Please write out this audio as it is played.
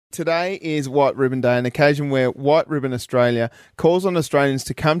Today is White Ribbon Day, an occasion where White Ribbon Australia calls on Australians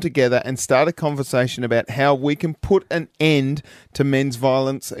to come together and start a conversation about how we can put an end to men's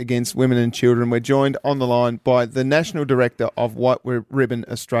violence against women and children. We're joined on the line by the National Director of White Ribbon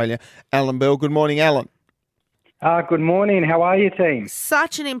Australia, Alan Bell. Good morning, Alan. Good morning. How are you, team?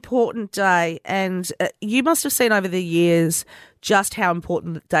 Such an important day, and you must have seen over the years just how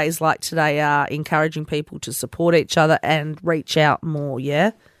important days like today are, encouraging people to support each other and reach out more,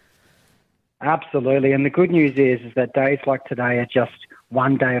 yeah? Absolutely. And the good news is that days like today are just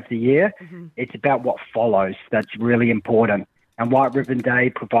one day of the year. Mm-hmm. It's about what follows that's really important. And White Ribbon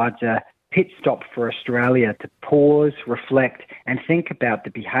Day provides a pit stop for Australia to pause, reflect, and think about the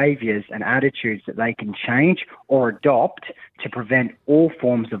behaviours and attitudes that they can change or adopt to prevent all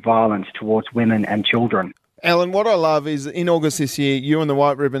forms of violence towards women and children. Alan, what I love is in August this year, you and the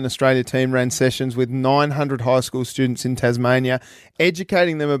White Ribbon Australia team ran sessions with 900 high school students in Tasmania,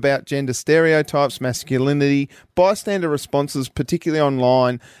 educating them about gender stereotypes, masculinity, bystander responses, particularly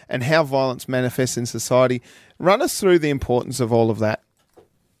online, and how violence manifests in society. Run us through the importance of all of that.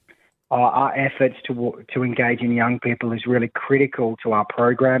 Our efforts to engage in young people is really critical to our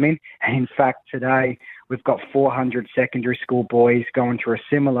programming. And in fact, today we've got 400 secondary school boys going through a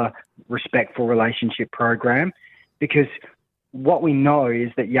similar respectful relationship program, because what we know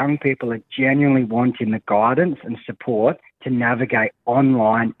is that young people are genuinely wanting the guidance and support to navigate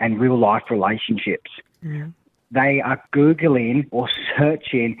online and real life relationships. Yeah. They are Googling or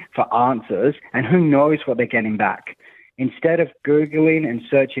searching for answers, and who knows what they're getting back. Instead of Googling and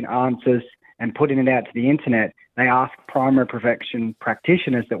searching answers and putting it out to the internet, they ask primary prevention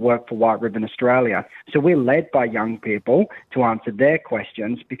practitioners that work for White Ribbon Australia. So we're led by young people to answer their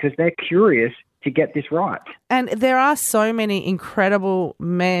questions because they're curious to get this right. And there are so many incredible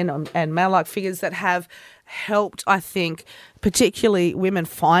men and male-like figures that have helped, I think, particularly women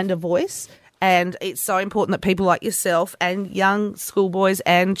find a voice. And it's so important that people like yourself and young schoolboys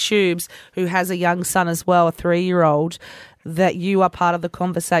and Tubes, who has a young son as well, a 3-year-old, that you are part of the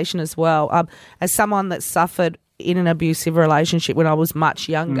conversation as well. As someone that suffered in an abusive relationship when I was much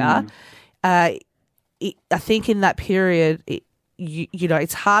younger, I think in that period, you know,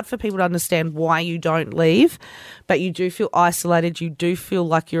 it's hard for people to understand why you don't leave, but you do feel isolated, you do feel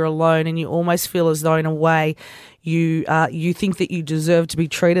like you're alone, and you almost feel as though in a way you think that you deserve to be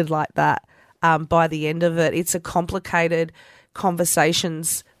treated like that. By the end of it, it's a complicated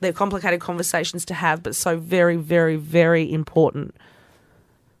conversations. They're complicated conversations to have, but so very, very, very important.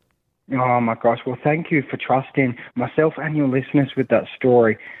 Oh my gosh! Well, thank you for trusting myself and your listeners with that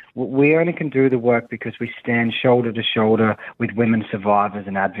story. We only can do the work because we stand shoulder to shoulder with women survivors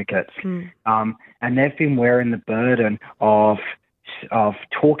and advocates, and they've been wearing the burden of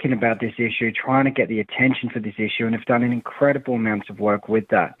talking about this issue, trying to get the attention for this issue, and have done an incredible amount of work with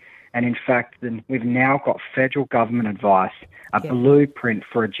that. And in fact, we've now got federal government advice, a blueprint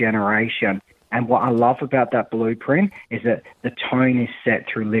for a generation. And what I love about that blueprint is that the tone is set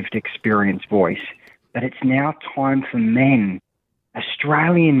through lived experience voice. That it's now time for men,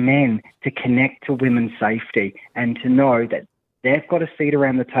 Australian men, to connect to women's safety and to know that they've got a seat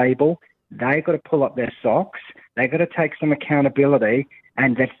around the table, they've got to pull up their socks, they've got to take some accountability,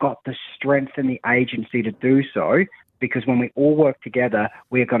 and they've got the strength and the agency to do so. Because when we all work together,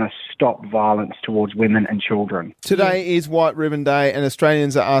 we're going to stop violence towards women and children. Today is White Ribbon Day, and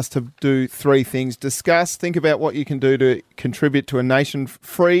Australians are asked to do 3 things. Discuss, think about what you can do to contribute to a nation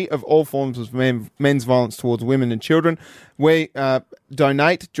free of all forms of men's violence towards women and children. We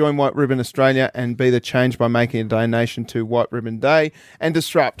donate, join White Ribbon Australia and be the change by making a donation to White Ribbon Day. And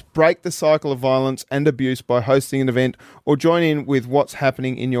disrupt, break the cycle of violence and abuse by hosting an event or join in with what's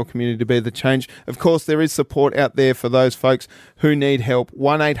happening in your community to be the change. Of course, there is support out there for those folks who need help.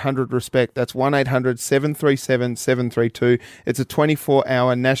 1-800-RESPECT. That's 1-800-737-732. It's a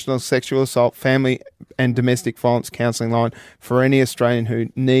 24-hour national sexual assault, family and domestic violence counselling line for any Australian who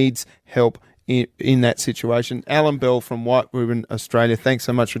needs help in that situation. Alan Bell from White Ribbon Australia, thanks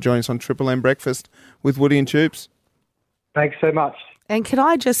so much for joining us on Triple M Breakfast with Woody and Tubes. Thanks so much. And can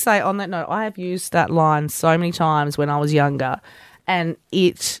I just say on that note, I have used that line so many times when I was younger, and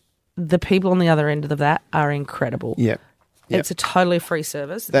the people on the other end of that are incredible. Yep. It's a totally free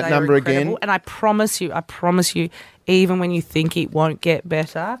service. That number again. And I promise you, even when you think it won't get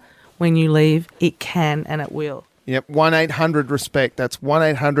better, when you leave, it can and it will. Yep, 1-800-RESPECT. That's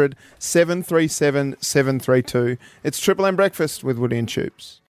 1-800-737-732. It's Triple M Breakfast with Woody and Tubes.